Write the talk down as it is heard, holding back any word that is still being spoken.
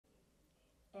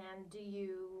And do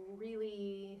you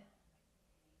really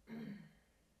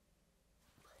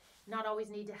not always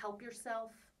need to help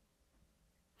yourself?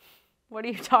 What are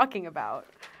you talking about?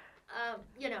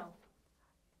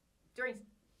 During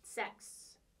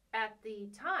sex, at the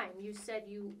time, you said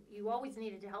you always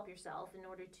needed to help yourself in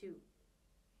order to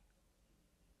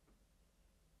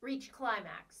reach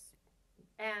climax.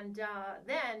 And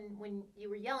then, when you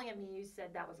were yelling at me, you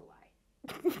said that was a lie.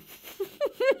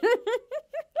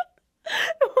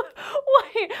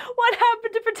 What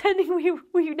happened to pretending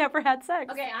we never had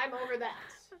sex? Okay, I'm over that.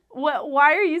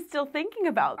 Why are you still thinking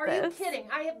about this? Are you kidding?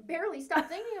 I have barely stopped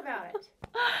thinking about it.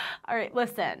 All right,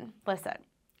 listen.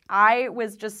 I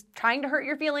was just trying to hurt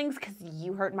your feelings because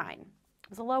you hurt mine. It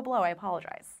was a low blow. I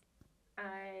apologize.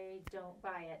 I don't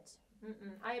buy it.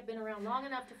 I have been around long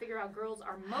enough to figure out girls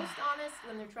are most honest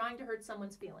when they're trying to hurt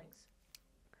someone's feelings.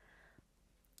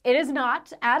 It is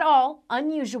not at all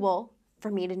unusual for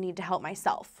me to need to help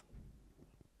myself.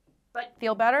 But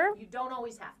feel better? You don't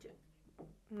always have to.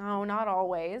 No, not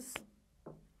always.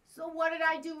 So what did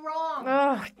I do wrong?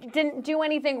 Ugh, you didn't do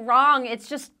anything wrong. It's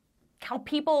just how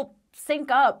people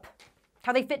sync up,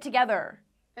 how they fit together.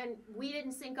 And we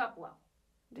didn't sync up well.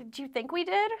 Did you think we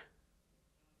did?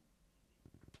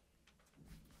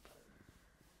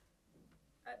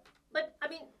 But, I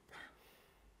mean,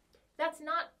 it's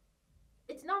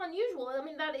not unusual. I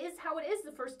mean, that is how it is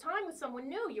the first time with someone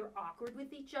new. You're awkward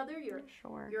with each other.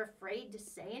 You're afraid to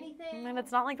say anything. And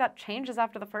it's not like that changes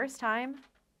after the first time.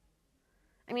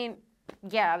 I mean,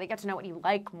 yeah, they get to know what you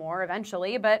like more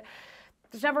eventually, but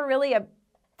there's never really a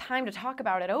time to talk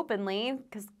about it openly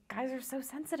because guys are so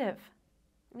sensitive.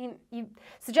 I mean, you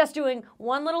suggest doing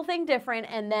one little thing different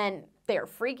and then they're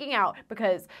freaking out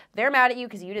because they're mad at you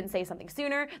because you didn't say something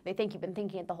sooner. They think you've been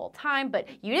thinking it the whole time, but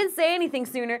you didn't say anything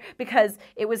sooner because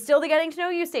it was still the getting to know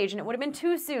you stage and it would have been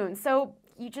too soon. So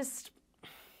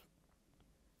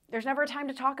there's never a time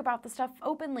to talk about the stuff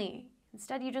openly.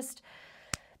 Instead, you just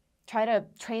try to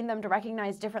train them to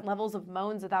recognize different levels of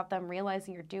moans without them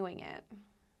realizing you're doing it.